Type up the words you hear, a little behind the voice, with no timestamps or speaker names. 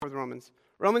with Romans.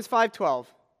 Romans 5:12.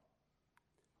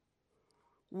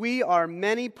 We are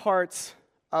many parts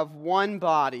of one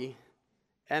body,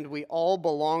 and we all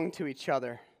belong to each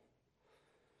other.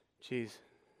 Jeez.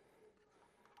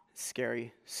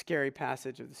 Scary, scary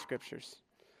passage of the scriptures.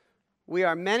 We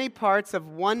are many parts of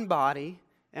one body,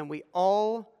 and we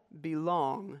all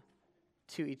belong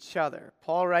to each other.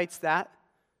 Paul writes that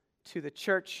to the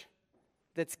church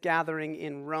that's gathering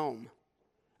in Rome.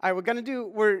 All right,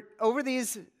 we're over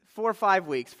these 4 or 5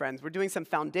 weeks, friends, we're doing some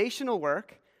foundational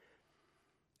work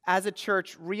as a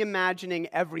church, reimagining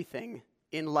everything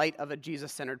in light of a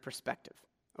Jesus-centered perspective,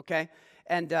 okay?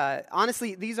 And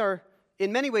honestly,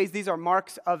 in many ways, these are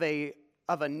marks of a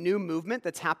new movement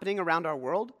that's happening around our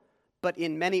world, but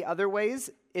in many other ways,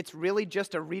 it's really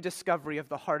just a rediscovery of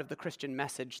the heart of the Christian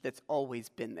message that's always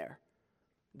been there,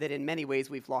 that in many ways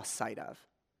we've lost sight of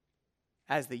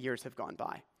as the years have gone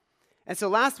by. And so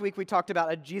last week, we talked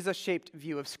about a Jesus-shaped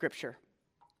view of Scripture.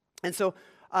 And so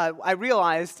I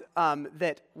realized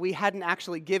that we hadn't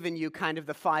actually given you kind of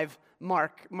the 5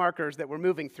 markers that we're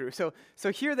moving through. So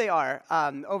here they are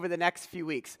over the next few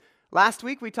weeks. Last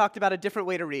week, we talked about a different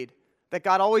way to read, that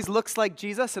God always looks like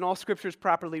Jesus and all Scripture is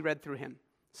properly read through him.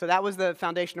 So that was the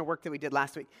foundational work that we did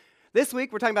last week. This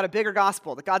week, we're talking about a bigger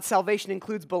gospel, that God's salvation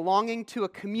includes belonging to a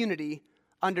community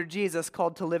under Jesus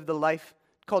called to live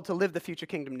the future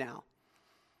kingdom now.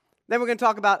 Then we're going to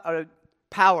talk about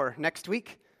power next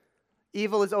week.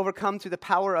 Evil is overcome through the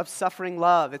power of suffering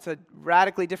love. It's a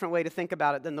radically different way to think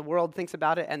about it than the world thinks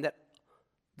about it and that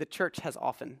the church has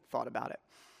often thought about it.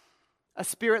 A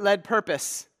spirit-led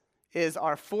purpose is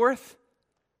our 4th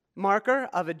marker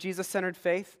of a Jesus-centered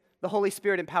faith. The Holy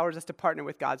Spirit empowers us to partner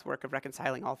with God's work of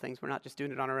reconciling all things. We're not just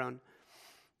doing it on our own.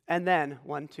 And then,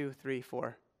 1, 2, 3,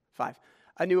 4, 5.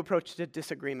 A new approach to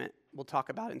disagreement we'll talk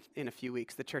about in a few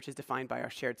weeks. The church is defined by our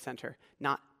shared center,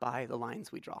 not by the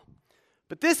lines we draw.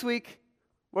 But this week,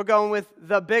 we're going with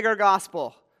the bigger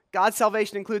gospel. God's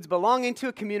salvation includes belonging to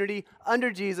a community under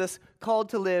Jesus called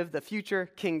to live the future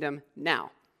kingdom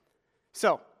now.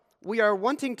 So, we are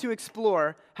wanting to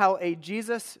explore a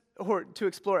Jesus-shaped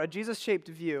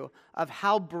view of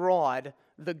how broad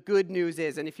the good news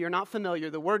is. And if you're not familiar,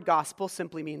 the word gospel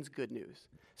simply means good news.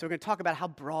 So we're going to talk about how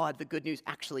broad the good news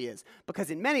actually is.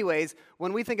 Because in many ways,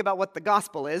 when we think about what the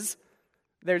gospel is,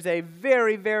 there's a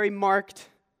very, very marked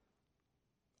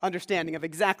understanding of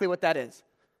exactly what that is.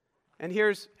 And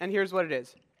here's what it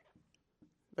is.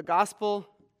 The gospel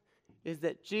is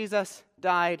that Jesus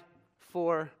died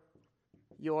for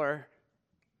your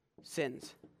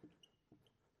sins.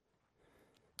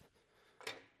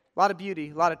 A lot of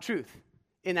beauty, a lot of truth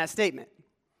in that statement.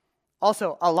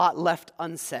 Also, a lot left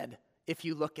unsaid if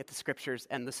you look at the scriptures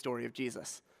and the story of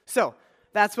Jesus. So,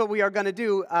 that's what we are going to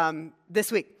do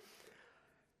this week.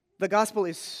 The gospel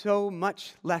is so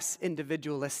much less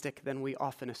individualistic than we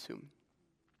often assume.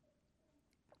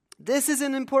 This is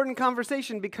an important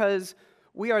conversation because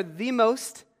we are the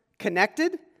most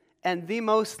connected and the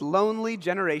most lonely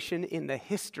generation in the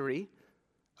history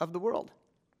of the world.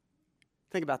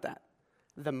 Think about that.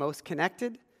 The most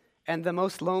connected and the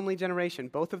most lonely generation.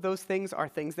 Both of those things are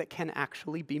things that can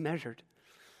actually be measured.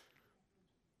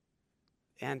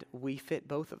 And we fit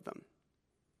both of them.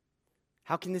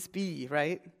 How can this be,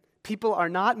 right? People are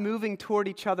not moving toward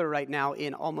each other right now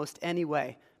in almost any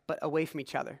way, but away from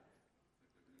each other.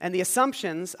 And the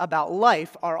assumptions about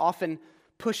life are often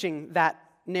pushing that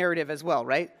narrative as well,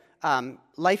 right?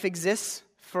 Life exists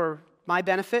for my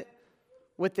benefit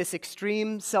with this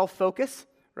extreme self-focus,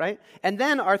 right? And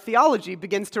then our theology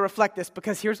begins to reflect this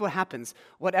because here's what happens.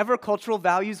 Whatever cultural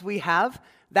values we have,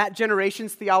 that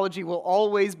generation's theology will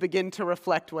always begin to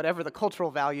reflect whatever the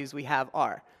cultural values we have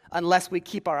are, unless we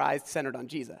keep our eyes centered on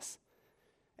Jesus.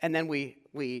 And then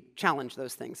we challenge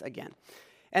those things again.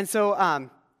 And so,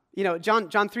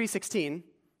 John 3:16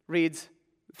 reads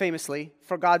famously,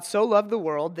 "For God so loved the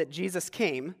world that Jesus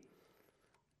came,"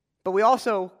 but we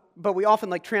often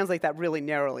translate that really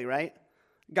narrowly, right?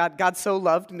 God so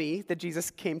loved me that Jesus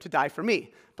came to die for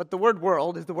me. But the word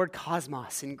world is the word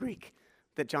cosmos in Greek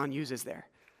that John uses there.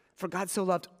 For God so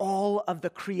loved all of the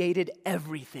created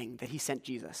everything that he sent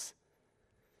Jesus.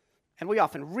 And we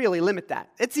often really limit that.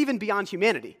 It's even beyond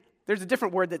humanity. There's a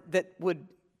different word that would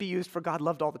be used for God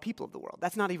loved all the people of the world.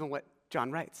 That's not even what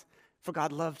John writes. For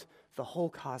God loved the whole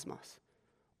cosmos,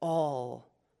 all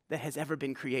that has ever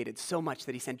been created, so much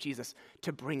that he sent Jesus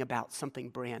to bring about something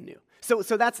brand new. So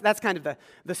that's kind of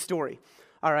the story.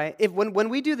 All right. When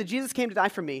we do the Jesus came to die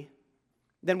for me,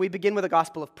 then we begin with a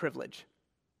gospel of privilege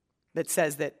that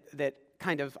says that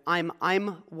kind of I'm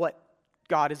what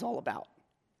God is all about.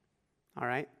 All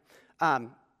right.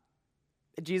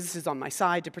 Jesus is on my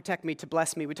side to protect me, to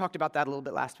bless me. We talked about that a little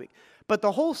bit last week. But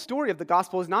the whole story of the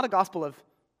gospel is not a gospel of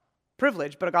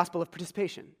privilege, but a gospel of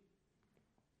participation.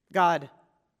 God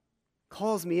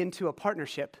calls me into a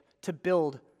partnership to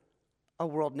build a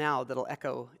world now that'll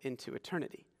echo into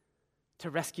eternity, to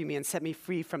rescue me and set me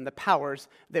free from the powers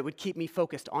that would keep me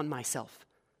focused on myself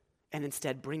and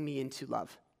instead bring me into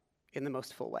love in the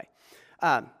most full way.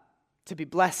 To be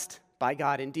blessed by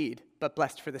God indeed, but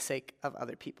blessed for the sake of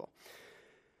other people.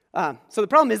 So the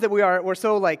problem is that we're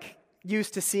so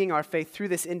used to seeing our faith through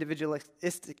this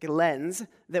individualistic lens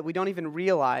that we don't even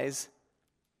realize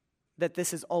that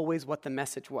this is always what the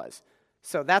message was.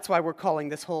 So that's why we're calling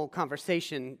this whole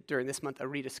conversation during this month a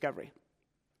rediscovery.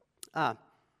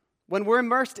 When we're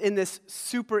immersed in this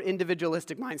super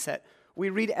individualistic mindset, we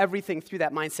read everything through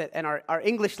that mindset, and our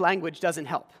English language doesn't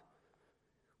help.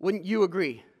 Wouldn't you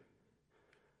agree?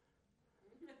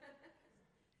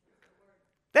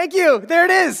 Thank you. There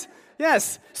it is.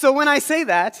 Yes. So when I say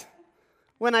that,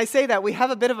 we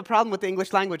have a bit of a problem with the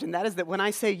English language, and that is that when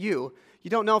I say you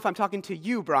don't know if I'm talking to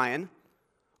you, Brian,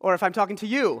 or if I'm talking to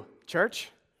you,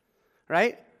 church,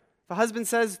 right? If a husband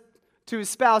says to his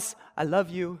spouse, I love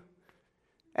you,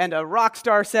 and a rock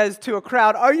star says to a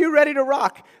crowd, are you ready to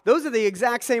rock? Those are the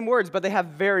exact same words, but they have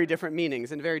very different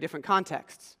meanings and very different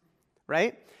contexts,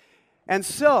 right? And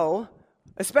so,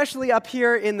 especially up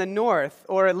here in the north,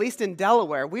 or at least in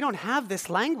Delaware, we don't have this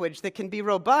language that can be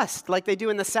robust like they do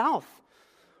in the South,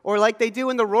 or like they do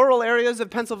in the rural areas of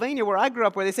Pennsylvania where I grew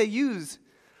up, where they say you's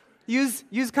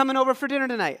coming over for dinner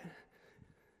tonight.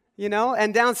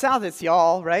 And down south it's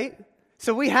y'all, right?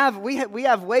 So we have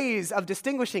ways of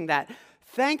distinguishing that.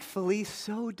 Thankfully,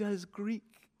 so does Greek.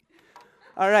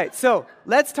 All right, so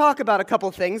let's talk about a couple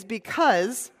things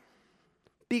because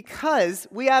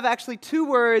we have actually two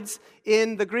words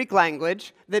in the Greek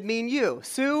language that mean you,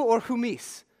 sou or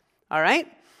humis. All right?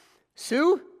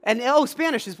 Sou, and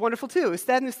Spanish is wonderful too.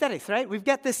 Usted and ustedes, right? We've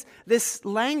got this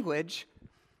language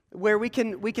where we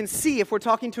can see if we're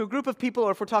talking to a group of people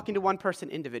or if we're talking to one person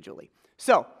individually.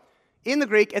 So, in the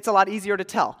Greek, it's a lot easier to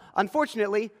tell.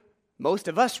 Unfortunately, most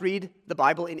of us read the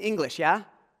Bible in English, yeah?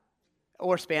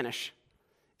 Or Spanish.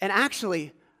 And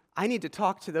actually, I need to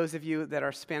talk to those of you that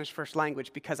are Spanish first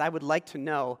language because I would like to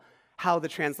know how the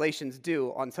translations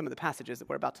do on some of the passages that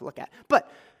we're about to look at.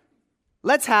 But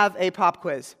let's have a pop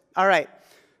quiz. All right.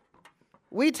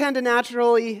 We tend to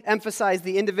naturally emphasize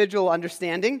the individual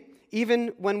understanding, even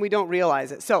when we don't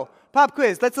realize it. So, pop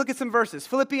quiz, let's look at some verses.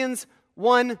 Philippians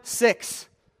 1:6.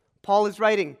 Paul is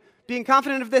writing, being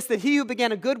confident of this, that he who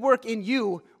began a good work in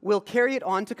you will carry it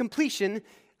on to completion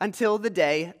until the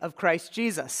day of Christ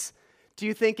Jesus. Do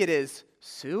you think it is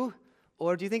sou,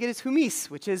 or do you think it is humis,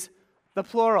 which is the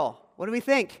plural? What do we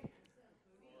think?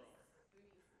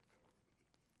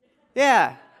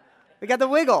 Yeah, we got the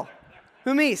wiggle.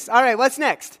 Humis. All right, what's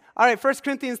next? All right, 1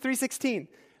 Corinthians 3:16.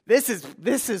 This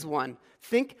is one.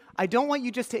 I don't want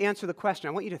you just to answer the question.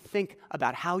 I want you to think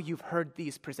about how you've heard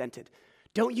these presented.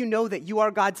 Don't you know that you are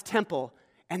God's temple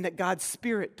and that God's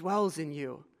Spirit dwells in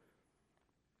you?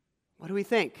 What do we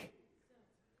think?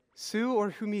 Sou or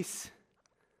humis?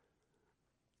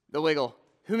 The wiggle.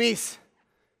 Humis.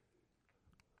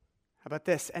 How about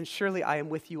this? And surely I am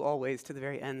with you always to the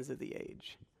very ends of the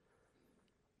age.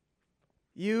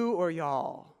 You or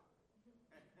y'all?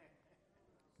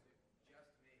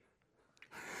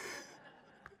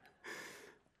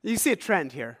 You see a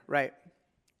trend here, right?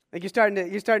 Like you're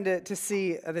starting to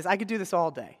see this. I could do this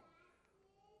all day.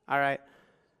 All right?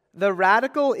 The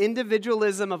radical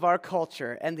individualism of our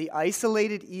culture and the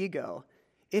isolated ego,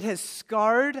 it has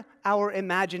scarred our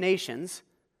imaginations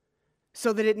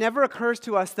so that it never occurs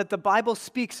to us that the Bible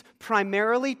speaks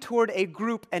primarily toward a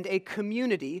group and a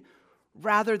community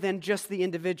rather than just the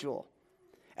individual.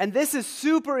 And this is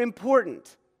super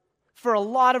important for a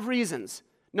lot of reasons.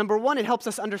 Number one, it helps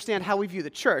us understand how we view the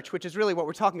church, which is really what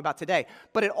we're talking about today.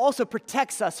 But it also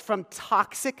protects us from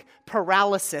toxic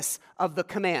paralysis of the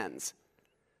commands.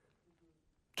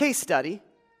 Case study.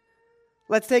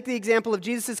 Let's take the example of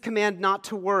Jesus' command not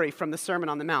to worry from the Sermon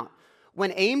on the Mount.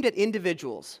 When aimed at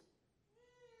individuals,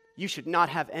 you should not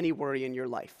have any worry in your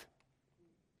life.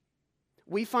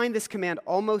 We find this command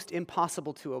almost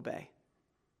impossible to obey.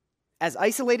 As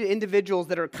isolated individuals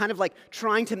that are kind of like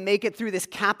trying to make it through this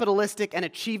capitalistic and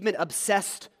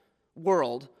achievement-obsessed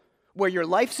world where your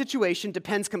life situation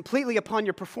depends completely upon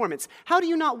your performance, how do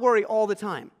you not worry all the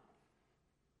time?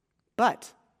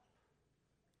 But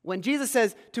when Jesus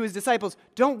says to his disciples,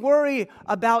 don't worry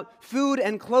about food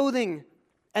and clothing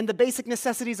and the basic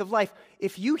necessities of life,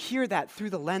 if you hear that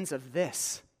through the lens of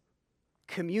this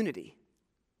community,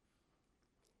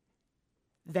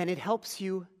 then it helps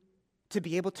you to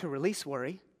be able to release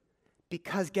worry,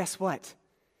 because guess what?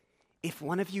 If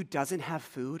one of you doesn't have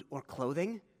food or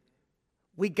clothing,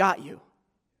 we got you.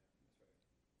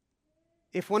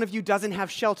 If one of you doesn't have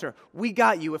shelter, we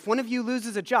got you. If one of you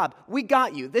loses a job, we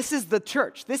got you. This is the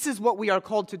church. This is what we are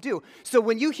called to do. So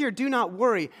when you hear do not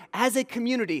worry, as a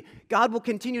community, God will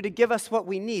continue to give us what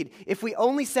we need. If we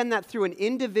only send that through an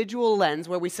individual lens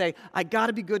where we say, I got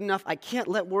to be good enough, I can't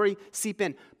let worry seep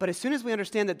in. But as soon as we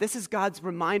understand that this is God's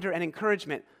reminder and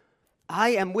encouragement,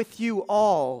 I am with you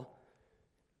all.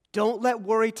 Don't let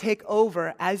worry take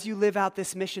over as you live out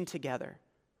this mission together.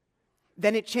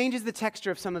 Then it changes the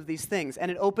texture of some of these things, and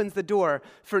it opens the door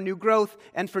for new growth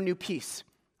and for new peace,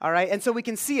 all right? And so we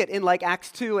can see it in like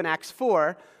Acts 2 and Acts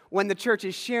 4, when the church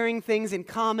is sharing things in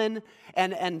common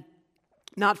and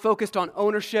not focused on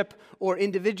ownership or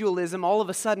individualism. All of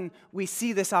a sudden, we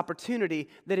see this opportunity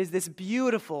that is this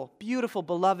beautiful, beautiful,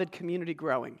 beloved community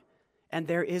growing, and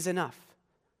there is enough.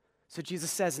 So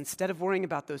Jesus says, instead of worrying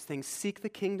about those things, seek the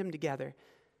kingdom together,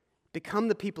 become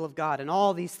the people of God, and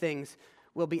all these things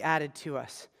will be added to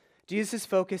us. Jesus'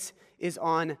 focus is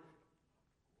on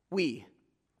we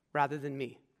rather than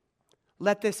me.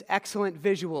 Let this excellent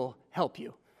visual help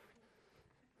you.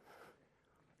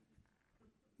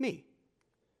 Me.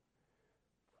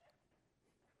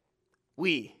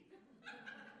 We.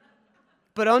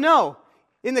 But oh no,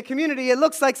 in the community it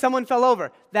looks like someone fell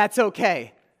over. That's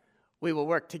okay. We will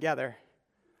work together.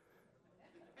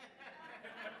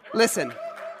 Listen.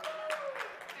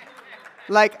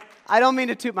 I don't mean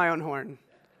to toot my own horn,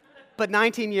 but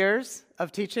 19 years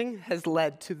of teaching has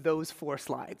led to those 4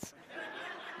 slides.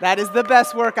 That is the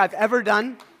best work I've ever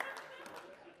done.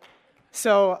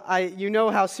 So you know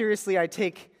how seriously I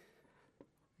take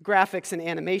graphics and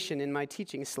animation in my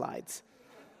teaching slides.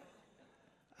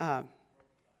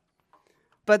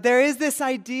 But there is this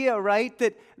idea, right,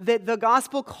 that the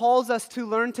gospel calls us to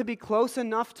learn to be close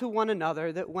enough to one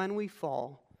another that when we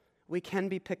fall, we can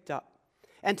be picked up.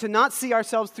 And to not see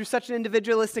ourselves through such an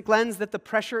individualistic lens that the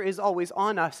pressure is always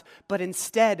on us, but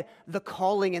instead the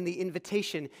calling and the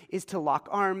invitation is to lock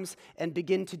arms and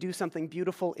begin to do something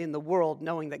beautiful in the world,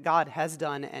 knowing that God has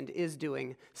done and is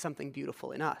doing something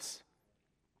beautiful in us.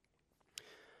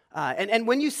 And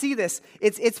when you see this,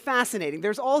 it's fascinating.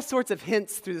 There's all sorts of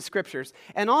hints through the scriptures.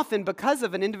 And often, because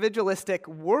of an individualistic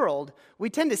world,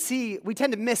 we tend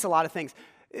to miss a lot of things.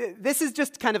 This is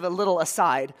just kind of a little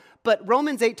aside, but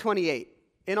Romans 8:28.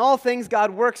 In all things, God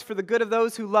works for the good of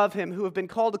those who love him, who have been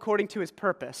called according to his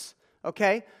purpose.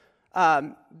 Okay?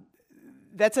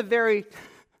 That's we're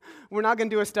not going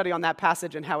to do a study on that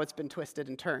passage and how it's been twisted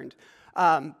and turned,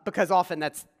 because often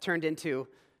that's turned into,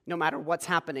 no matter what's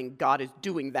happening, God is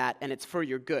doing that, and it's for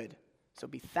your good. So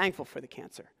be thankful for the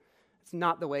cancer. It's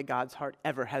not the way God's heart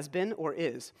ever has been or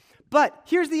is. But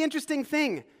here's the interesting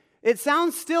thing. It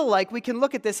sounds still like we can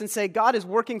look at this and say, God is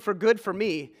working for good for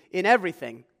me in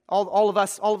everything. All of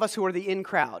us who are the in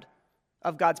crowd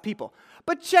of God's people.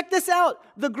 But check this out.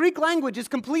 The Greek language is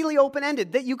completely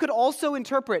open-ended that you could also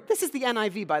interpret. This is the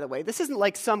NIV, by the way. This isn't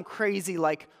like some crazy,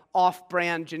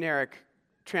 off-brand generic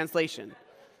translation,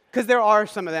 because there are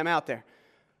some of them out there.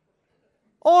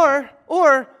 Or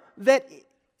that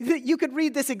you could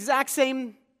read this exact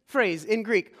same phrase in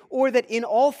Greek, or that in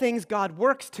all things God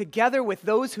works together with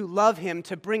those who love him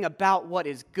to bring about what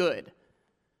is good.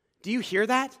 Do you hear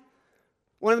that?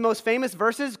 One of the most famous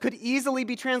verses could easily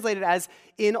be translated as,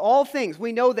 in all things.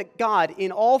 We know that God,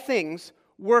 in all things,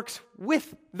 works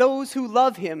with those who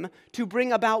love him to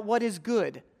bring about what is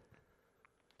good.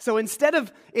 So instead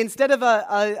of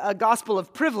a gospel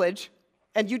of privilege,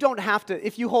 and you don't have to,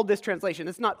 if you hold this translation,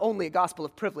 it's not only a gospel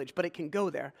of privilege, but it can go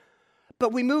there.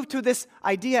 But we move to this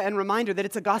idea and reminder that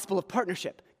it's a gospel of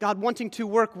partnership. God wanting to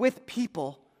work with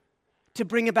people to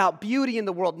bring about beauty in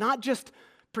the world, not just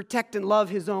protect and love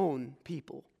his own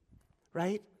people,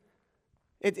 right?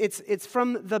 It's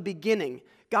from the beginning.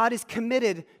 God is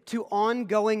committed to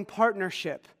ongoing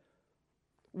partnership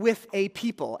with a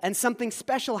people. And something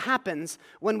special happens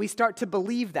when we start to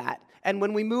believe that. And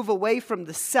when we move away from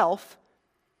the self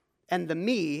and the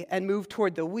me and move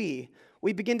toward the we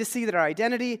begin to see that our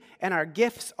identity and our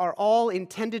gifts are all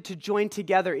intended to join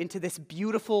together into this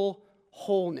beautiful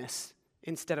wholeness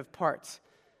instead of parts.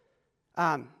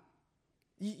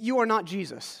 You are not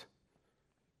Jesus.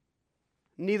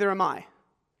 Neither am I.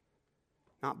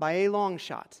 Not by a long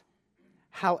shot.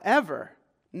 However,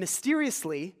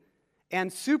 mysteriously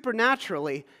and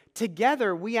supernaturally,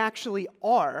 together we actually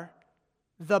are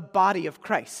the body of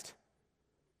Christ.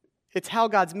 It's how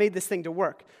God's made this thing to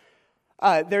work.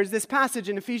 There's this passage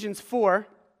in Ephesians 4,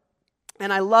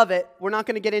 and I love it. We're not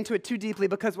going to get into it too deeply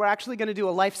because we're actually going to do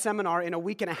a life seminar in a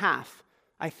week and a half.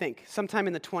 I think, sometime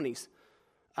in the 20s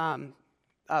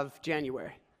of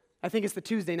January. I think it's the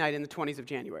Tuesday night in the 20s of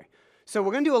January. So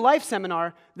we're going to do a life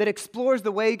seminar that explores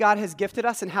the way God has gifted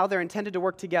us and how they're intended to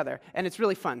work together. And it's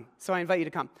really fun, so I invite you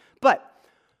to come. But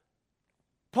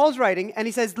Paul's writing, and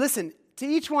he says, listen, to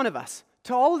each one of us,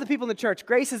 to all of the people in the church,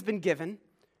 grace has been given.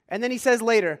 And then he says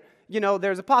later,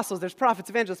 there's apostles, there's prophets,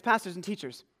 evangelists, pastors, and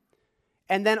teachers.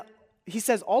 And then he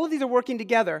says all of these are working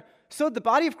together so the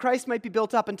body of Christ might be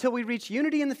built up until we reach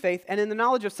unity in the faith and in the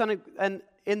knowledge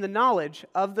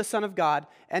of the Son of God.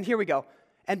 And here we go.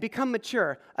 And become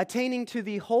mature, attaining to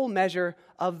the whole measure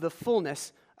of the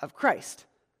fullness of Christ.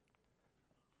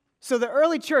 So the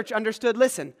early church understood,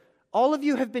 listen, all of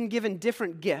you have been given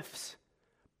different gifts,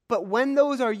 but when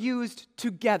those are used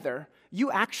together,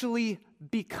 you actually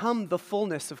become the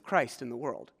fullness of Christ in the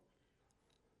world.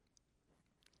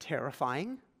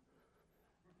 Terrifying,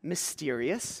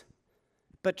 mysterious,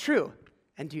 but true.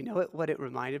 And do you know what it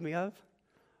reminded me of?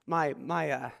 My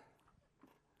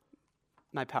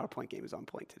PowerPoint game is on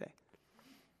point today.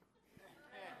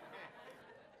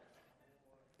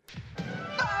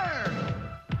 Fire!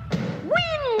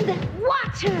 Wind!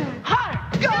 Water!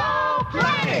 Heart! Go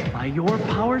Planet! By your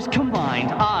powers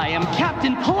combined, I am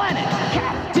Captain Planet!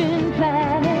 Captain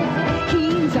Planet,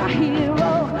 he's our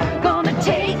hero. Gonna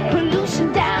take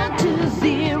pollution down to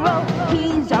zero.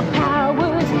 He's our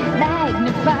powers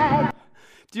magnified.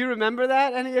 Do you remember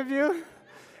that, any of you?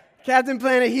 Captain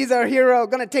Planet, he's our hero,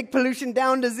 gonna take pollution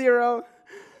down to zero.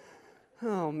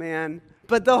 Oh, man.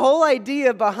 But the whole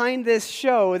idea behind this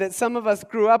show that some of us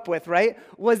grew up with, right,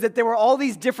 was that there were all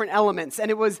these different elements,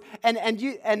 and it was,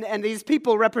 and these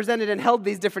people represented and held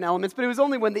these different elements, but it was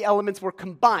only when the elements were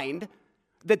combined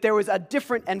that there was a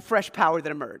different and fresh power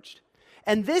that emerged.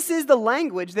 And this is the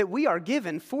language that we are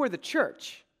given for the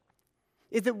church.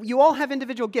 Is that you all have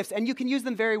individual gifts, and you can use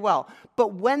them very well.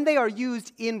 But when they are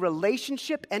used in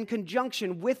relationship and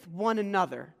conjunction with one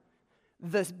another,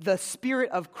 the Spirit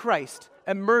of Christ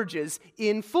emerges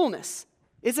in fullness.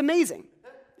 It's amazing.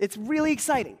 It's really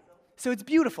exciting. So it's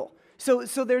beautiful. So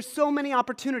there's so many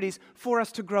opportunities for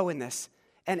us to grow in this.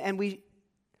 And we've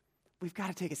got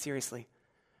to take it seriously.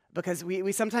 Because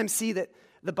we sometimes see that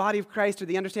the body of Christ or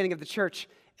the understanding of the church,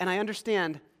 and I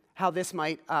understand how this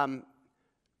might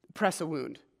press a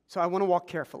wound. So I want to walk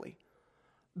carefully.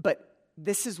 But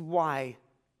this is why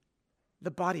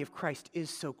the body of Christ is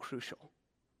so crucial.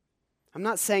 I'm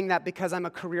not saying that because I'm a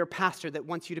career pastor that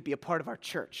wants you to be a part of our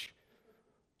church.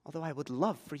 Although I would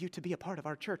love for you to be a part of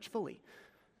our church fully.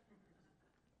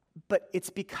 But it's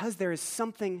because there is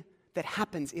something that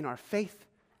happens in our faith,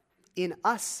 in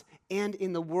us, and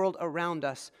in the world around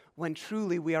us when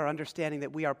truly we are understanding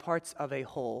that we are parts of a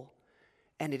whole,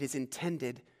 and it is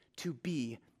intended to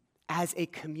be as a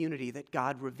community that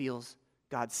God reveals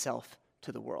God's self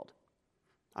to the world.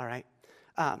 All right?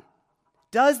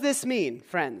 Does this mean,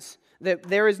 friends, that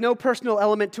there is no personal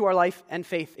element to our life and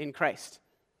faith in Christ?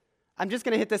 I'm just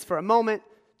going to hit this for a moment,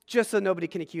 just so nobody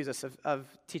can accuse us of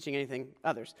teaching anything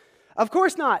others. Of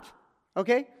course not,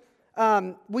 okay?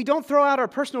 We don't throw out our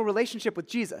personal relationship with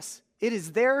Jesus. It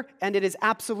is there, and it is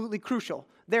absolutely crucial.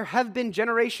 There have been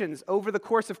generations over the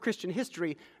course of Christian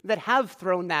history that have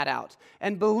thrown that out.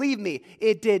 And believe me,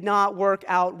 it did not work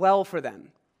out well for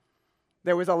them.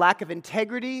 There was a lack of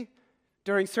integrity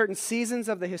during certain seasons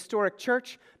of the historic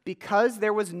church because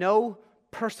there was no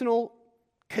personal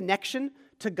connection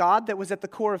to God that was at the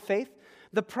core of faith.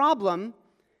 The problem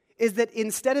is that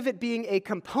instead of it being a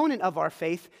component of our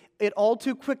faith, it all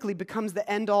too quickly becomes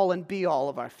the end-all and be-all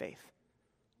of our faith.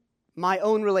 My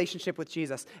own relationship with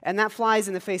Jesus. And that flies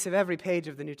in the face of every page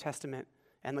of the New Testament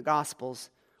and the Gospels,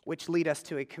 which lead us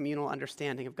to a communal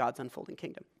understanding of God's unfolding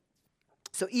kingdom.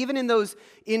 So even in those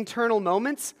internal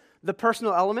moments, the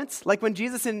personal elements, like when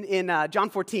Jesus in John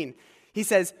 14, he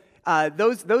says,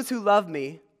 those who love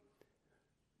me,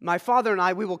 my Father and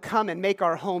I, we will come and make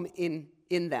our home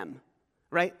in them,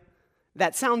 right?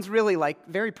 That sounds really like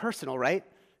very personal, right?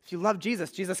 If you love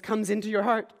Jesus, Jesus comes into your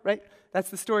heart, right? That's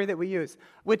the story that we use,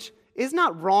 which is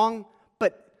not wrong,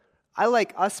 but I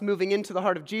like us moving into the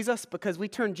heart of Jesus because we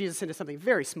turn Jesus into something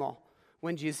very small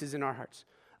when Jesus is in our hearts.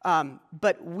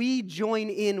 But we join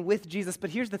in with Jesus. But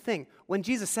here's the thing. When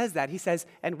Jesus says that, he says,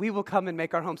 and we will come and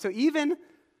make our home. So even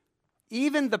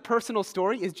the personal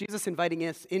story is Jesus inviting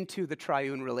us into the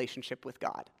triune relationship with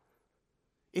God.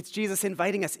 It's Jesus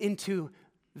inviting us into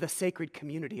the sacred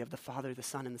community of the Father, the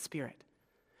Son, and the Spirit.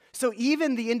 So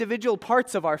even the individual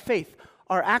parts of our faith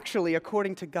are actually,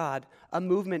 according to God, a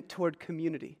movement toward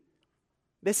community.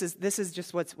 This is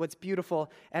just what's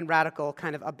beautiful and radical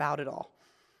kind of about it all.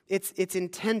 It's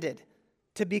intended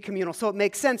to be communal. So it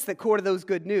makes sense that core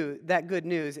to that good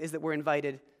news is that we're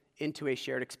invited into a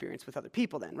shared experience with other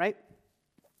people then, right?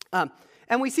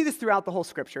 And we see this throughout the whole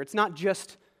scripture. It's not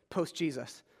just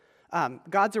post-Jesus.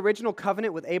 God's original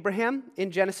covenant with Abraham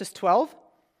in Genesis 12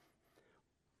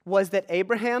 was that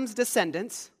Abraham's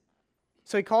descendants,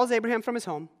 so he calls Abraham from his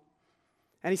home,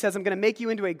 and he says, I'm going to make you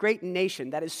into a great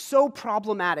nation. That is so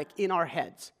problematic in our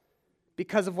heads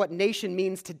because of what nation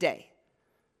means today.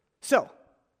 So,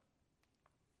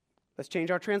 let's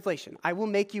change our translation. I will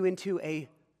make you into a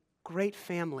great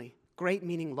family, great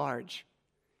meaning large,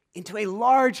 into a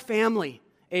large family,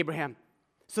 Abraham,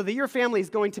 so that your family is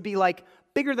going to be like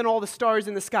bigger than all the stars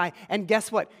in the sky. And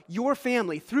guess what? Your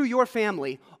family, through your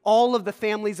family, all of the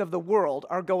families of the world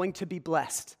are going to be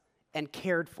blessed and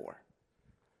cared for.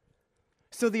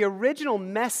 So the original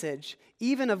message,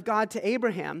 even of God to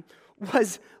Abraham,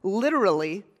 was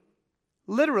literally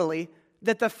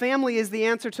that the family is the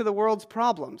answer to the world's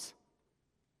problems.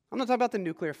 I'm not talking about the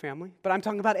nuclear family, but I'm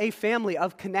talking about a family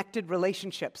of connected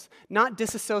relationships, not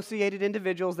disassociated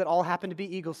individuals that all happen to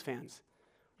be Eagles fans,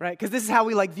 right? Because this is how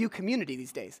we view community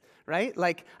these days, right?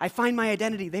 I find my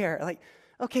identity there.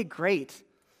 Okay, great.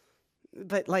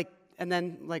 But and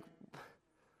then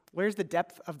where's the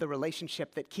depth of the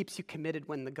relationship that keeps you committed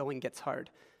when the going gets hard?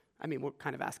 I mean, we're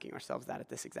kind of asking ourselves that at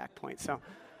this exact point. So,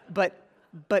 but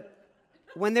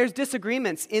when there's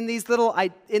disagreements in these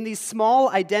small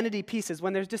identity pieces,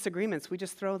 when there's disagreements, we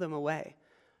just throw them away.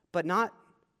 But not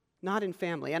in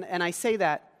family. And I say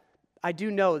that, I do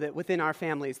know that within our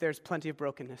families there's plenty of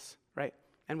brokenness, right?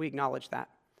 And we acknowledge that.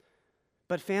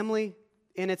 But family,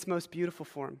 in its most beautiful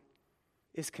form,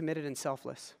 is committed and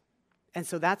selfless. And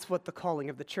so that's what the calling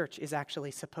of the church is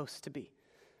actually supposed to be.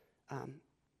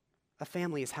 A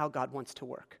family is how God wants to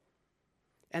work.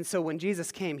 And so when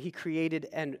Jesus came, he created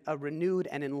a renewed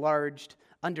and enlarged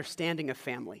understanding of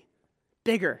family,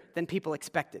 bigger than people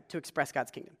expected to express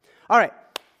God's kingdom. All right,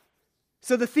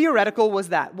 so the theoretical was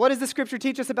that. What does the scripture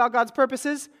teach us about God's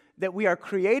purposes? That we are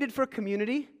created for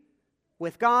community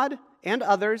with God and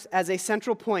others as a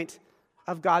central point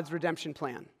of God's redemption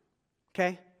plan,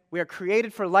 okay? We are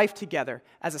created for life together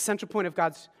as a central point of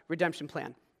God's redemption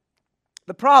plan.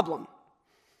 The problem,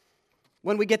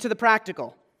 when we get to the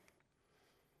practical,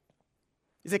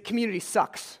 is that community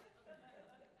sucks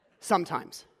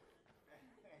sometimes.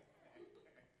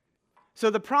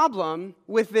 So the problem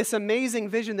with this amazing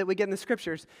vision that we get in the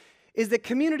scriptures is that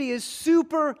community is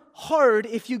super hard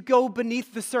if you go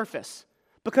beneath the surface.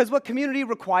 Because what community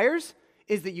requires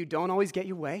is that you don't always get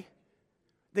your way,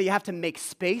 that you have to make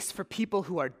space for people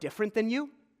who are different than you.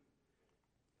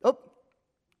 Oh,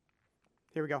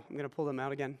 here we go. I'm going to pull them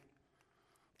out again.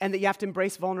 And that you have to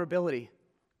embrace vulnerability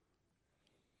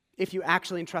if you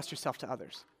actually entrust yourself to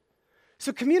others.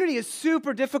 So community is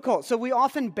super difficult. So we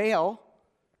often bail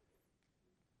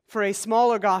for a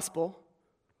smaller gospel,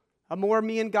 a more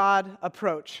me and God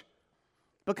approach,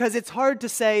 because it's hard to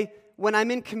say, when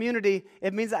I'm in community,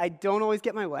 it means that I don't always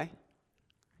get my way.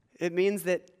 It means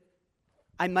that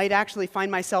I might actually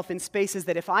find myself in spaces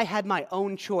that if I had my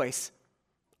own choice,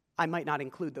 I might not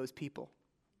include those people.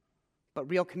 But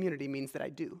real community means that I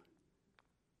do.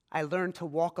 I learn to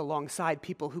walk alongside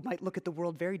people who might look at the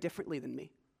world very differently than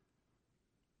me,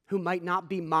 who might not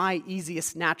be my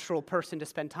easiest natural person to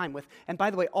spend time with. And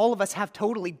by the way, all of us have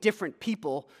totally different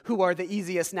people who are the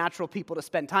easiest natural people to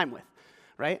spend time with,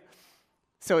 right?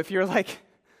 So if you're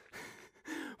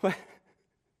what?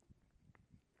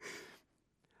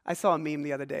 I saw a meme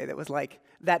the other day that was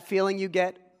that feeling you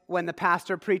get when the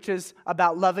pastor preaches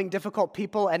about loving difficult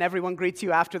people and everyone greets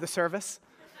you after the service.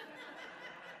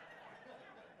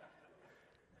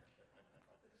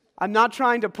 I'm not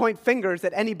trying to point fingers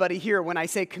at anybody here when I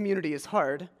say community is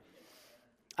hard.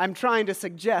 I'm trying to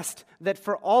suggest that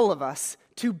for all of us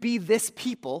to be this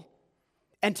people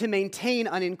and to maintain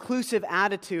an inclusive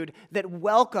attitude that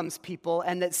welcomes people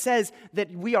and that says that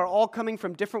we are all coming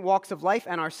from different walks of life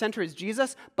and our center is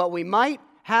Jesus, but we might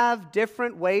have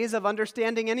different ways of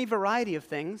understanding any variety of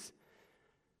things,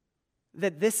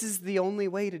 that this is the only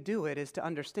way to do it, is to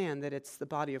understand that it's the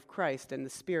body of Christ and the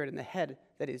Spirit and the head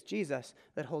that is Jesus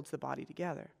that holds the body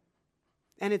together.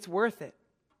 And it's worth it.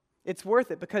 It's worth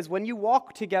it because when you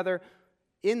walk together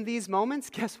in these moments,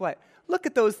 guess what? Look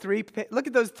at those three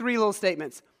little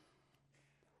statements.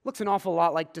 Looks an awful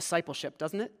lot like discipleship,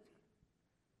 doesn't it?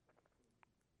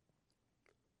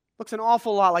 Looks an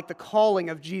awful lot like the calling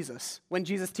of Jesus when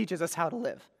Jesus teaches us how to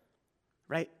live,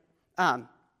 right?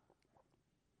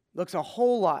 Looks a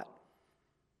whole lot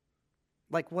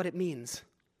like what it means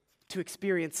to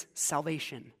experience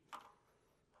salvation.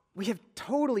 we have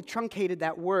totally truncated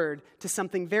that word to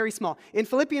something very small. In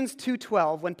Philippians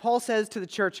 2:12, when Paul says to the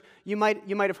church, you might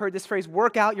have heard this phrase,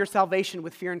 work out your salvation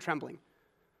with fear and trembling.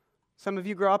 Some of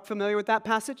you grew up familiar with that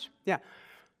passage? Yeah.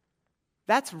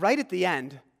 That's right at the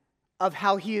end of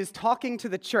how he is talking to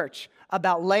the church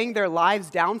about laying their lives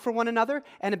down for one another,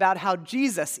 and about how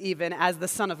Jesus, even as the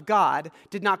Son of God,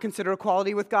 did not consider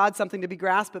equality with God something to be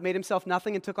grasped, but made himself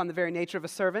nothing and took on the very nature of a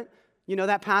servant. You know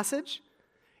that passage?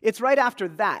 It's right after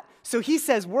that. So he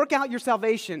says, work out your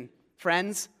salvation,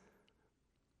 friends,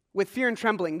 with fear and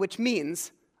trembling, which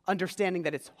means understanding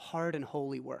that it's hard and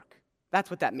holy work. That's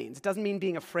what that means. It doesn't mean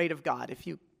being afraid of God. If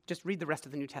you just read the rest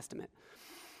of the New Testament.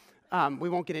 We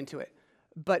won't get into it.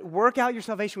 But work out your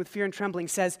salvation with fear and trembling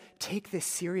says, take this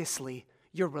seriously,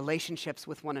 your relationships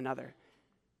with one another.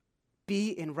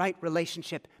 Be in right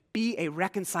relationship. Be a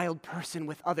reconciled person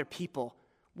with other people.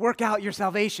 Work out your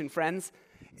salvation, friends.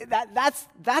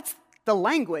 That's the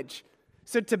language.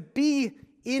 So to be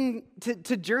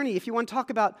to journey, if you want to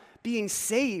talk about being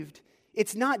saved,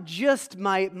 it's not just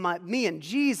me and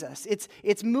Jesus.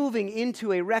 It's moving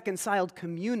into a reconciled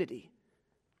community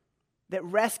that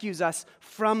rescues us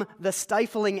from the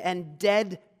stifling and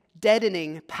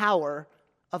deadening power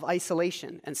of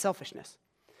isolation and selfishness.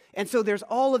 And so there's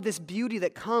all of this beauty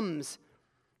that comes,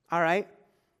 all right,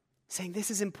 saying this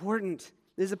is important.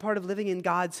 This is a part of living in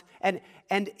God's, and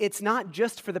it's not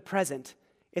just for the present.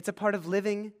 It's a part of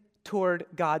living toward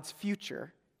God's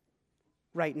future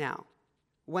right now.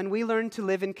 When we learn to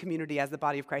live in community as the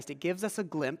body of Christ, it gives us a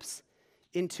glimpse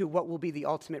into what will be the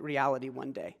ultimate reality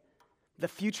one day. The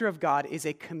future of God is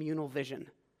a communal vision,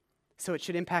 so it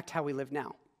should impact how we live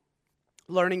now.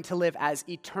 Learning to live as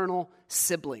eternal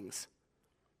siblings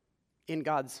in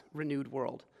God's renewed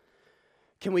world.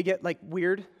 Can we get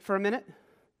weird for a minute?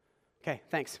 Okay,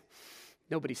 thanks.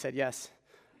 Nobody said yes.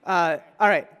 All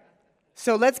right,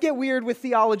 so let's get weird with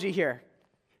theology here.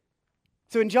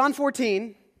 So in John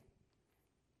 14,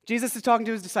 Jesus is talking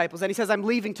to his disciples, and he says, I'm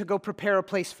leaving to go prepare a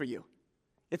place for you.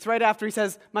 It's right after he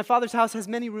says, my Father's house has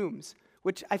many rooms,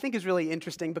 which I think is really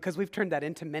interesting because we've turned that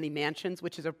into many mansions,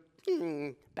 which is a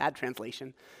bad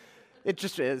translation. It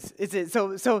just is.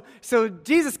 So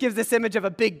Jesus gives this image of a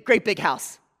great big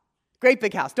house. Great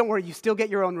big house. Don't worry, you still get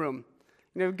your own room.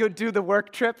 Go do the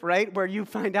work trip, right, where you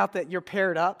find out that you're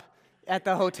paired up at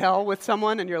the hotel with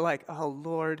someone, and you're like, oh,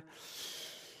 Lord,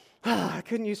 I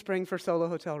couldn't use spring for solo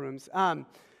hotel rooms.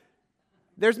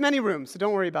 There's many rooms, so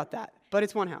don't worry about that, but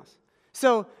it's one house.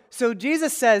 So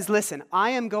Jesus says, listen,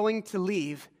 I am going to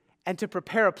leave and to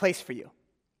prepare a place for you.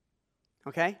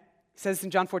 Okay? He says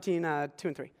in John 14, 2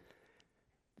 and 3.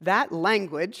 That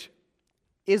language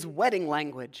is wedding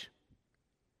language.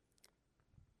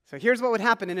 So here's what would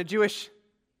happen in a Jewish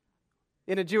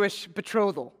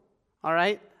betrothal, all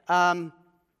right?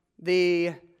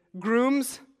 The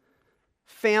groom's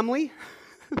family,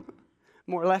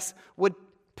 more or less, would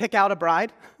pick out a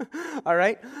bride, all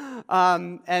right,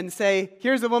 and say,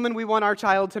 here's the woman we want our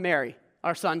child to marry,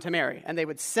 our son to marry. And they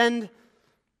would send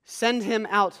him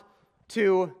out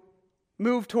to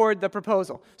move toward the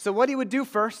proposal. So what he would do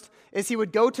first is he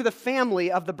would go to the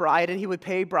family of the bride and he would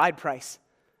pay bride price.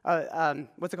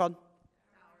 What's it called?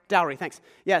 Dowry, thanks.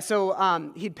 Yeah,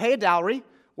 so he'd pay a dowry,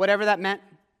 whatever that meant,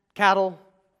 cattle,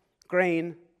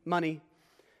 grain, money,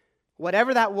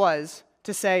 whatever that was,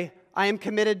 to say, I am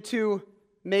committed to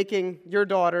making your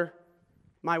daughter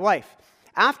my wife.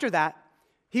 After that,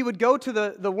 he would go to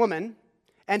the woman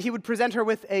and he would present her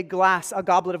with a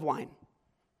goblet of wine.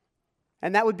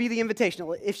 And that would be the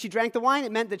invitation. If she drank the wine,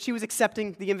 it meant that she was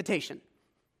accepting the invitation.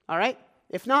 All right?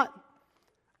 If not,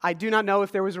 I do not know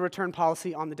if there was a return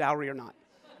policy on the dowry or not.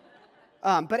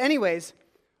 But anyways,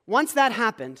 once that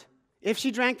happened, if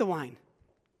she drank the wine,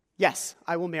 yes,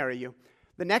 I will marry you.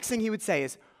 The next thing he would say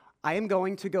is, I am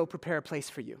going to go prepare a place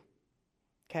for you.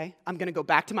 Okay? I'm going to go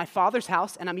back to my father's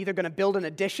house, and I'm either going to build an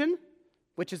addition,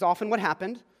 which is often what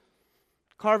happened,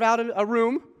 carve out a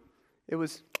room, it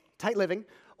was tight living,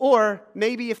 or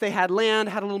maybe if they had land,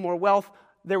 had a little more wealth,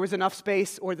 there was enough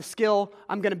space or the skill,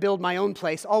 I'm going to build my own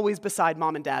place, always beside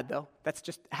mom and dad, though. That's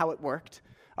just how it worked.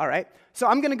 All right? So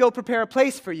I'm going to go prepare a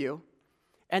place for you,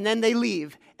 and then they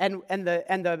leave, and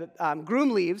the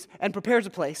groom leaves and prepares a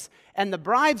place, and the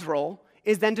bride's role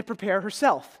is then to prepare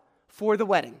herself for the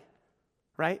wedding,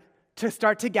 right? To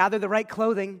start to gather the right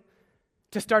clothing,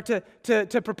 to start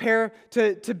to prepare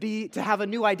to have a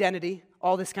new identity,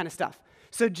 all this kind of stuff.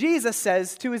 So Jesus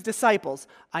says to his disciples,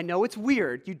 I know it's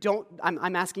weird.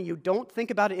 I'm asking you, don't think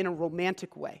about it in a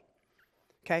romantic way,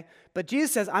 okay? But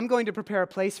Jesus says, I'm going to prepare a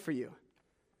place for you,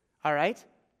 all right?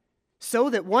 So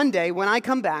that one day when I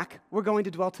come back, we're going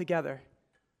to dwell together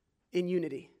in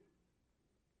unity.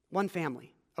 One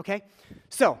family, okay?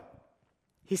 So,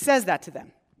 he says that to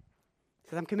them. He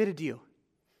says, I'm committed to you.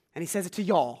 And he says it to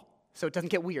y'all, so it doesn't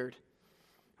get weird,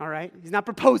 all right? He's not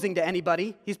proposing to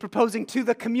anybody. He's proposing to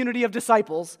the community of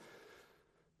disciples.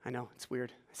 I know, it's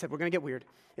weird. I said we're going to get weird.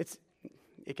 It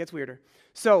gets weirder.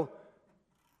 So,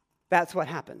 that's what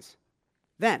happens.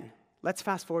 Then, let's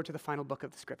fast forward to the final book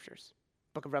of the Scriptures,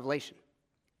 book of Revelation.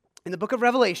 In the book of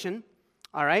Revelation,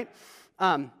 all right,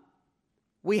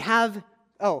 we have,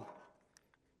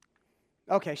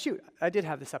 okay, shoot, I did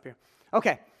have this up here.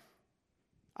 Okay,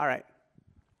 all right.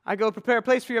 I go prepare a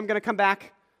place for you. I'm going to come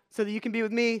back so that you can be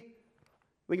with me.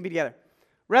 We can be together.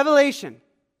 Revelation.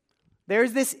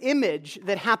 There's this image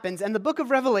that happens, and the book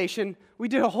of Revelation, we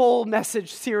did a whole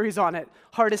message series on it.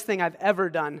 Hardest thing I've ever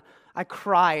done. I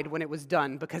cried when it was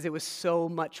done because it was so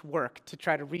much work to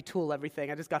try to retool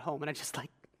everything. I just got home and I just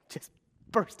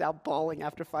burst out bawling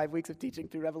after 5 weeks of teaching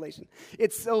through Revelation.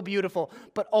 It's so beautiful,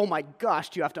 but oh my gosh,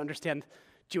 do you have to understand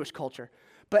Jewish culture.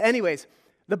 But anyways,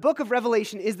 the book of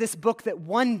Revelation is this book that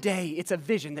one day, it's a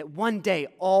vision, that one day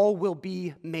all will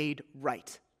be made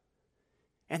right.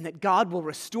 And that God will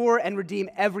restore and redeem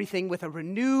everything with a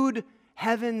renewed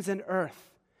heavens and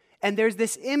earth. And there's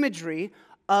this imagery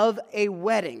of a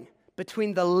wedding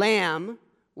between the Lamb,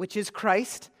 which is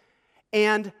Christ,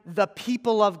 and the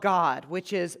people of God,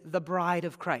 which is the bride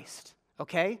of Christ.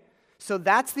 Okay? So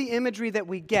that's the imagery that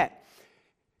we get.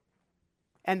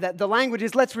 And that the language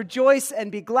is, let's rejoice and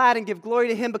be glad and give glory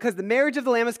to him because the marriage of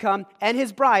the Lamb has come and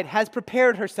his bride has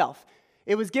prepared herself.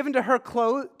 It was given to her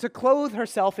to clothe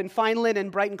herself in fine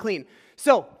linen, bright and clean.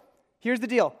 So, here's the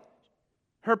deal.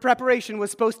 Her preparation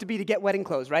was supposed to be to get wedding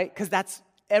clothes, right? Because that's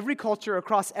every culture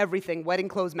across everything, wedding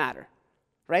clothes matter,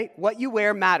 right? What you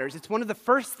wear matters. It's one of the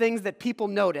first things that people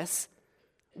notice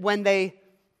when they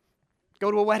go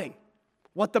to a wedding.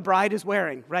 What the bride is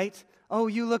wearing, right? Oh,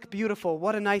 you look beautiful.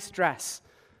 What a nice dress.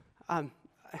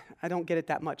 I don't get it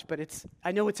that much, but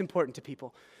I know it's important to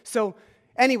people. So,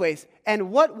 anyways, and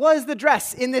what was the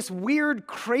dress in this weird,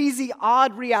 crazy,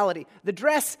 odd reality? The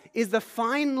dress is the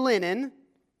fine linen,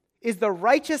 is the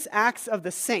righteous acts of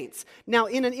the saints. Now,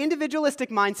 in an individualistic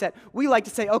mindset, we like to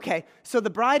say, okay, so the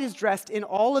bride is dressed in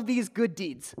all of these good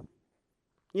deeds.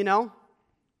 You know?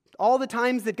 All the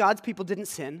times that God's people didn't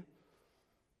sin.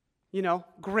 You know?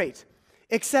 Great.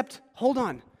 Except, hold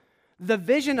on. The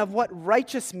vision of what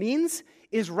righteous means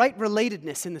is right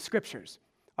relatedness in the Scriptures.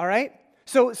 All right?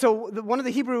 So one of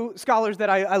the Hebrew scholars that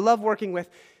I love working with,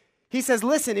 he says,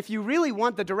 listen, if you really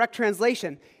want the direct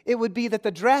translation, it would be that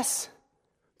the dress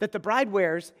that the bride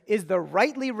wears is the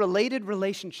rightly related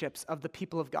relationships of the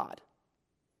people of God.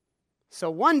 So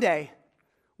one day,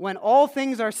 when all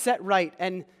things are set right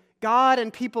and God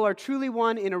and people are truly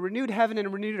one in a renewed heaven and a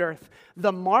renewed earth,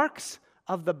 the marks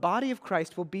of the body of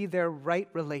Christ will be their right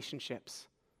relationships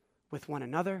with one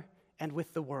another and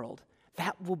with the world.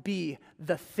 That will be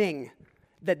the thing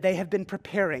that they have been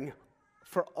preparing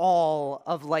for all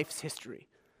of life's history.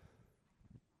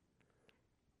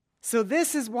 So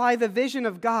this is why the vision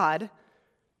of God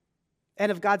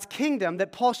and of God's kingdom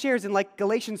that Paul shares in like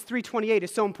Galatians 3:28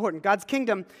 is so important. God's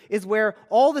kingdom is where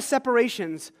all the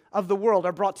separations of the world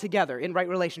are brought together in right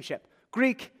relationship.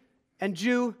 Greek and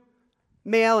Jew,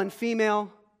 male and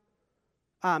female,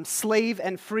 slave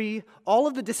and free, all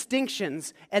of the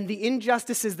distinctions and the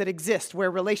injustices that exist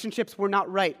where relationships were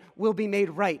not right will be made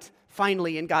right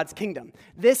finally in God's kingdom.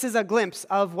 This is a glimpse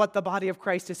of what the body of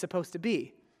Christ is supposed to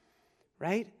be,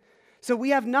 right? So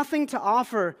we have nothing to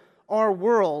offer our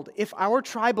world if our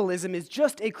tribalism is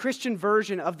just a Christian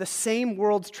version of the same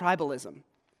world's tribalism.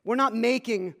 We're not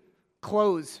making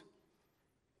clothes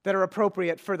that are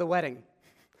appropriate for the wedding.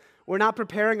 We're not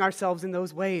preparing ourselves in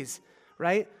those ways,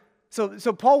 right? So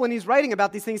Paul, when he's writing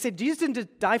about these things, he said, Jesus didn't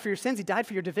just die for your sins, he died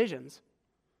for your divisions.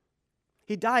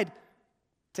 He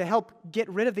to help get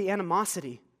rid of the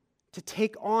animosity, to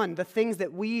take on the things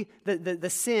that the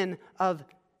sin of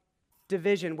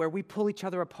division, where we pull each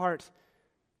other apart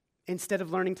instead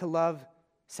of learning to love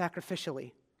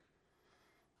sacrificially.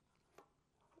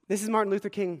 This is Martin Luther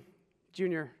King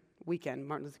Jr. weekend.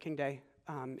 Martin Luther King Day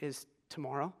is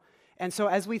tomorrow. And so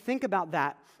as we think about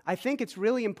that, I think it's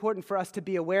really important for us to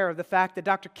be aware of the fact that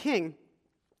Dr. King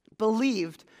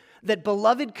believed that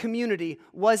beloved community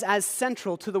was as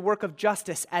central to the work of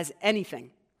justice as anything.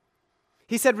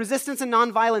 He said resistance and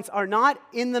nonviolence are not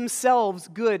in themselves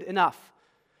good enough.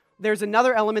 There's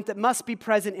another element that must be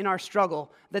present in our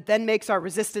struggle that then makes our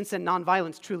resistance and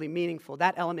nonviolence truly meaningful.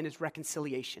 That element is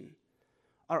reconciliation.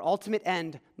 Our ultimate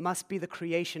end must be the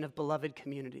creation of beloved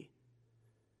community.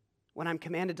 When I'm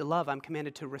commanded to love, I'm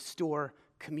commanded to restore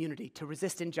community, to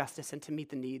resist injustice, and to meet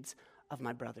the needs of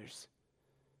my brothers.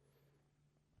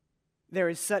 there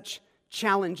is such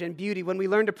challenge and beauty. When we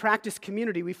learn to practice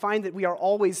community, we find that we are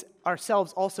always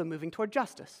ourselves also moving toward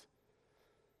justice.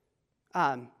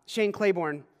 Shane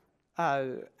Claiborne,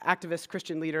 activist,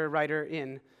 Christian leader, writer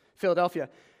in Philadelphia,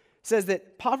 says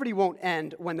that poverty won't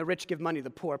end when the rich give money to the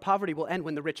poor. Poverty will end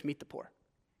when the rich meet the poor,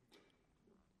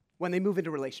 when they move into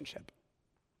relationship.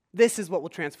 This is what will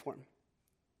transform.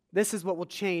 This is what will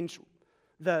change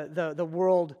the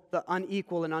world, the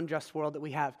unequal and unjust world that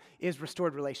we have, is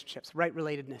restored relationships, right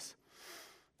relatedness.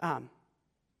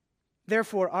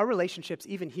 Therefore, our relationships,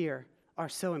 even here, are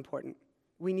so important.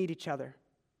 We need each other.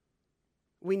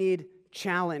 We need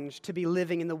challenge to be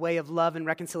living in the way of love and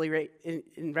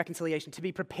reconciliation, to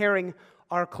be preparing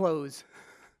our clothes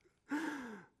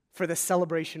for the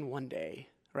celebration one day,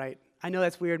 right? I know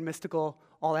that's weird, mystical,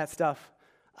 all that stuff,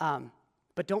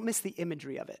 but don't miss the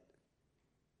imagery of it.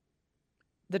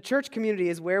 The church community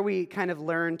is where we kind of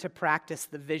learn to practice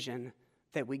the vision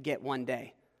that we get one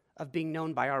day of being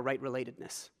known by our right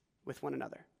relatedness with one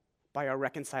another, by our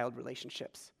reconciled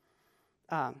relationships.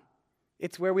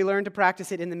 It's where we learn to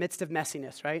practice it in the midst of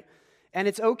messiness, right? And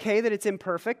it's okay that it's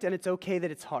imperfect, and it's okay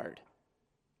that it's hard.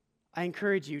 I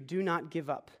encourage you, do not give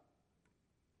up.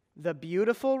 The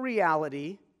beautiful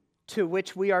reality to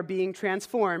which we are being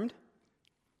transformed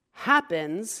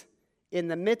happens in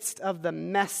the midst of the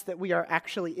mess that we are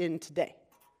actually in today,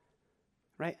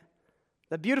 right?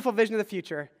 The beautiful vision of the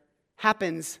future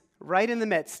happens right in the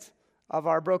midst of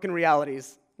our broken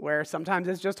realities, where sometimes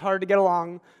it's just hard to get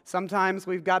along, sometimes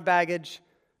we've got baggage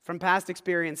from past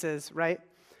experiences, right?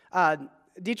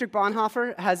 Dietrich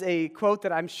Bonhoeffer has a quote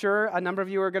that I'm sure a number of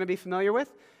you are going to be familiar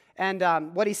with, and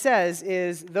what he says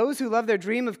is, those who love their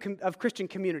dream of Christian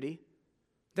community,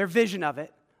 their vision of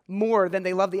it, more than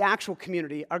they love the actual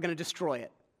community, are going to destroy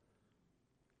it.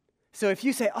 So if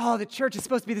you say, oh, the church is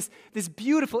supposed to be this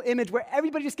beautiful image where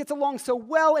everybody just gets along so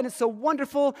well and it's so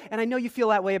wonderful, and I know you feel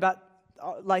that way about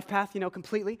LifePath,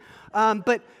 completely.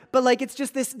 But like it's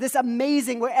just this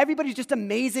amazing, where everybody's just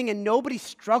amazing and nobody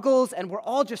struggles and we're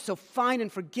all just so fine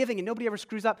and forgiving and nobody ever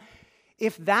screws up.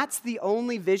 If that's the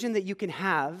only vision that you can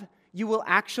have, you will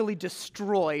actually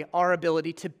destroy our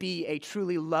ability to be a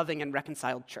truly loving and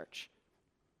reconciled church.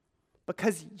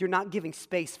 Because you're not giving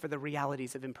space for the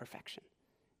realities of imperfection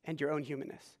and your own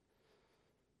humanness.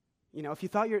 If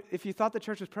you thought the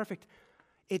church was perfect,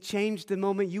 it changed the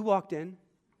moment you walked in.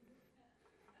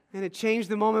 And it changed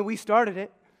the moment we started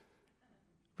it,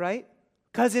 right?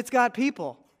 Because it's got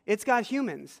people. It's got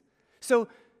humans. So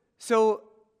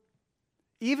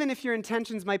even if your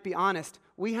intentions might be honest,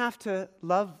 we have to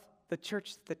love the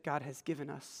church that God has given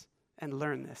us and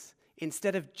learn this,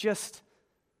 instead of just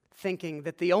thinking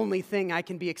that the only thing I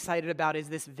can be excited about is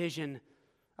this vision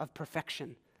of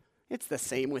perfection. It's the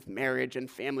same with marriage and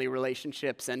family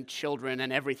relationships and children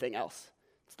and everything else.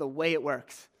 It's the way it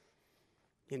works,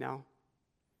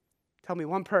 Tell me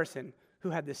one person who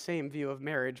had the same view of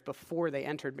marriage before they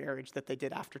entered marriage that they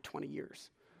did after 20 years.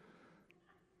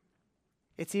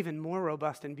 It's even more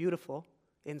robust and beautiful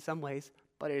in some ways,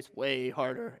 but it's way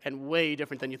harder and way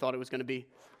different than you thought it was going to be,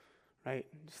 right?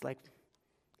 Just like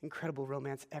incredible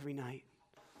romance every night.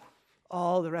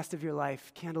 All the rest of your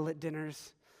life, candlelit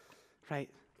dinners, right?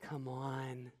 Come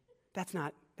on. That's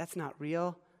not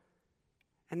real.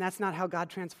 And that's not how God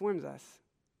transforms us.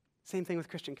 Same thing with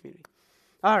Christian community.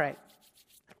 All right.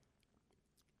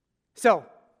 So,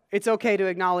 it's okay to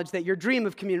acknowledge that your dream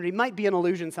of community might be an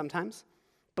illusion sometimes,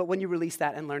 but when you release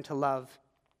that and learn to love,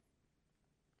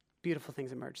 beautiful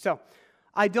things emerge. So,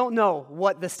 I don't know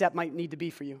what the step might need to be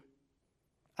for you.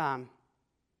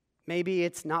 Maybe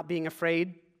it's not being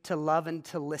afraid to love and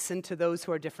to listen to those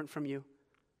who are different from you.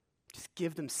 Just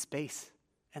give them space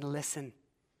and listen,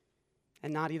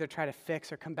 and not either try to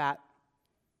fix or combat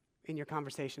in your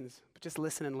conversations, but just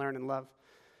listen and learn and love.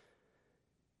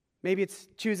 Maybe it's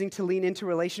choosing to lean into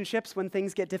relationships when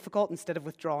things get difficult instead of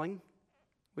withdrawing,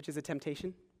 which is a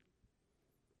temptation.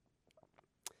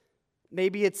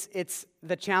 Maybe it's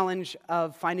the challenge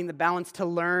of finding the balance to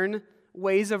learn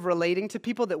ways of relating to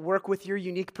people that work with your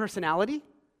unique personality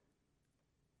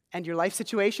and your life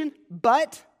situation,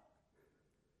 but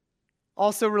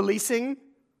also releasing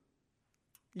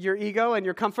your ego and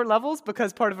your comfort levels,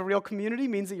 because part of a real community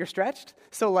means that you're stretched.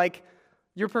 So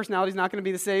your personality is not going to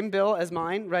be the same, Bill, as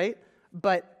mine, right?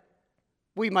 But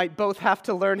we might both have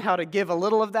to learn how to give a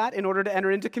little of that in order to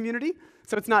enter into community.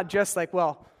 So it's not just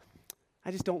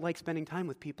I just don't like spending time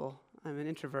with people. I'm an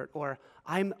introvert. Or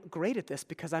I'm great at this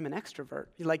because I'm an extrovert.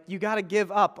 You got to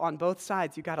give up on both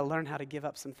sides. You got to learn how to give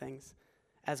up some things,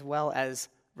 as well as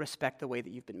respect the way that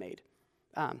you've been made.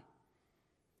 And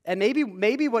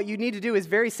maybe what you need to do is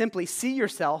very simply see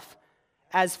yourself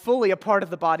as fully a part of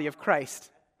the body of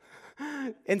Christ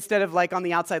instead of like on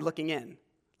the outside looking in.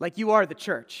 Like you are the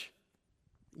church.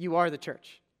 You are the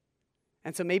church.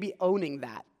 And so maybe owning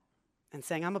that and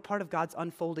saying, I'm a part of God's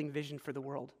unfolding vision for the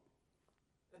world.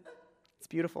 It's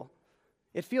beautiful.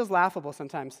 It feels laughable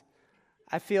sometimes.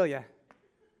 I feel you.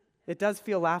 It does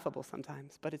feel laughable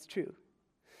sometimes, but it's true.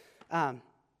 And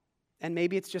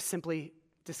maybe it's just simply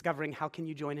discovering how can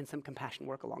you join in some compassion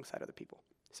work alongside other people.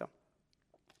 So,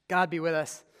 God be with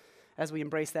us as we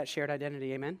embrace that shared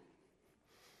identity. Amen?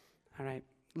 All right.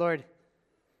 Lord,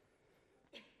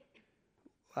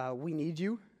 we need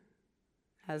you,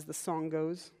 as the song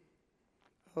goes.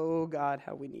 Oh, God,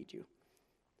 how we need you.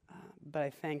 But I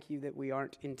thank you that we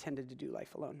aren't intended to do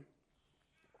life alone.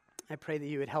 I pray that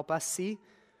you would help us see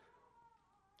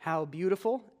how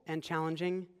beautiful and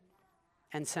challenging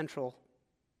and central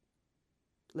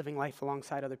living life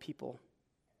alongside other people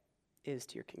is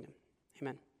to your kingdom.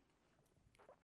 Amen.